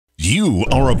You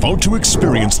are about to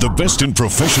experience the best in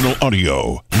professional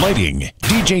audio, lighting,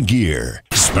 DJ gear,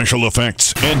 special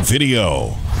effects, and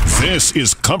video. This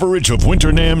is coverage of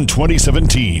Winter NAMM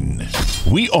 2017.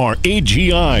 We are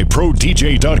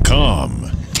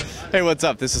agiprodj.com. Hey, what's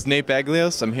up? This is Nate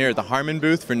Baglios. I'm here at the Harman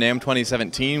booth for NAMM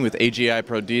 2017 with AGI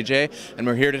Pro DJ, and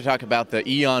we're here to talk about the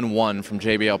EON 1 from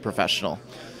JBL Professional.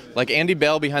 Like Andy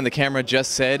Bell behind the camera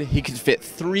just said, he could fit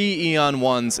 3 EON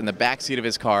 1s in the backseat of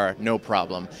his car, no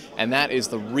problem. And that is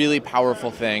the really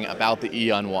powerful thing about the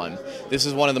EON 1. This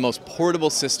is one of the most portable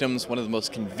systems, one of the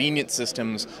most convenient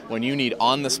systems when you need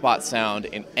on-the-spot sound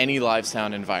in any live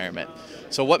sound environment.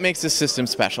 So what makes this system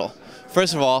special?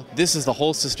 First of all, this is the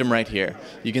whole system right here.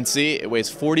 You can see it weighs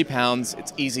 40 pounds.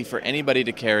 It's easy for anybody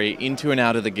to carry into and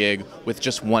out of the gig with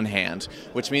just one hand,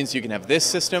 which means you can have this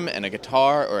system and a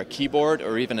guitar or a keyboard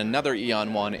or even another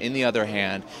EON 1 in the other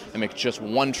hand and make just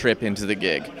one trip into the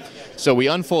gig. So we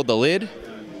unfold the lid.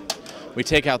 We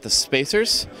take out the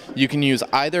spacers. You can use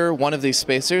either one of these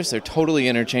spacers. They're totally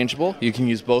interchangeable. You can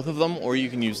use both of them or you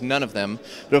can use none of them.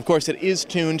 But of course it is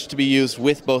tuned to be used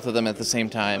with both of them at the same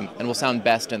time and will sound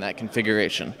best in that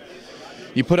configuration.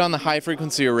 You put on the high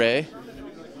frequency array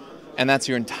and that's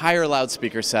your entire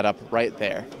loudspeaker setup right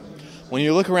there. When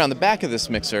you look around the back of this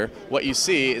mixer, what you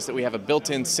see is that we have a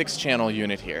built-in 6-channel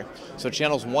unit here. So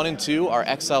channels 1 and 2 are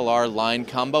XLR line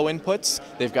combo inputs.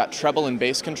 They've got treble and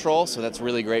bass control, so that's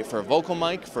really great for a vocal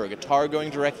mic, for a guitar going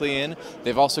directly in.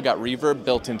 They've also got reverb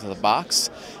built into the box.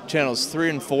 Channels 3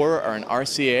 and 4 are an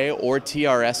RCA or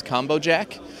TRS combo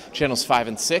jack. Channels 5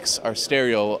 and 6 are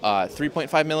stereo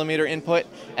 3.5mm input,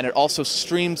 and it also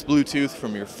streams Bluetooth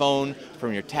from your phone,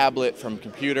 from your tablet, from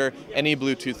computer, any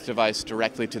Bluetooth device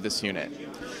directly to this unit.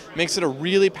 Makes it a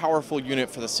really powerful unit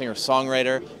for the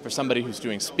singer-songwriter, for somebody who's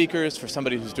doing speakers, for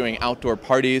somebody who's doing outdoor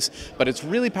parties, but it's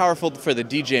really powerful for the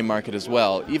DJ market as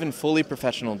well, even fully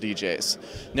professional DJs.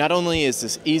 Not only is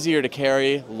this easier to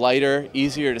carry, lighter,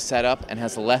 easier to set up, and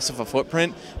has less of a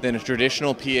footprint than a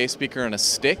traditional PA speaker on a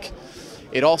stick,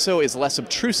 it also is less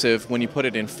obtrusive when you put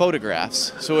it in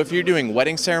photographs. So if you're doing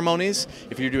wedding ceremonies,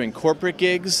 if you're doing corporate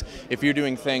gigs, if you're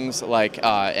doing things like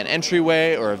an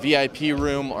entryway or a VIP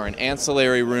room or an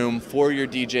ancillary room for your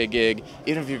DJ gig,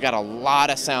 even if you've got a lot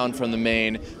of sound from the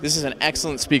main, this is an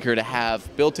excellent speaker to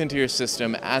have built into your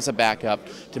system as a backup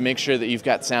to make sure that you've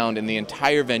got sound in the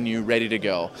entire venue ready to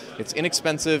go. It's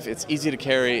inexpensive, it's easy to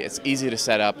carry, it's easy to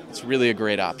set up, it's really a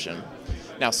great option.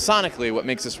 Now sonically, what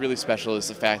makes this really special is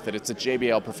the fact that it's a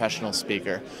JBL Professional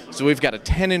speaker. So we've got a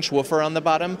 10-inch woofer on the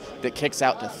bottom that kicks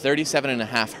out to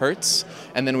 37.5 hertz,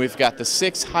 and then we've got the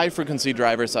 6 high-frequency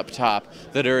drivers up top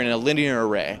that are in a linear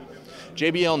array.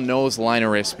 JBL knows line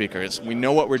array speakers. We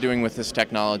know what we're doing with this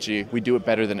technology. We do it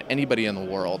better than anybody in the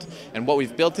world. And what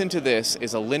we've built into this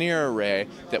is a linear array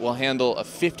that will handle a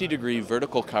 50-degree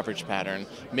vertical coverage pattern,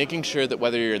 making sure that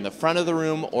whether you're in the front of the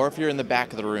room or if you're in the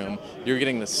back of the room, you're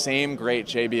getting the same great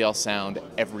JBL sound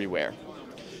everywhere.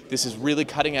 This is really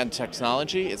cutting-edge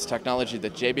technology. It's technology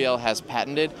that JBL has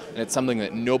patented, and it's something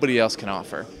that nobody else can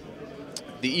offer.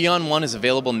 The EON 1 is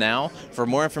available now. For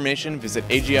more information, visit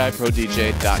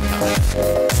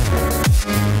agiprodj.com.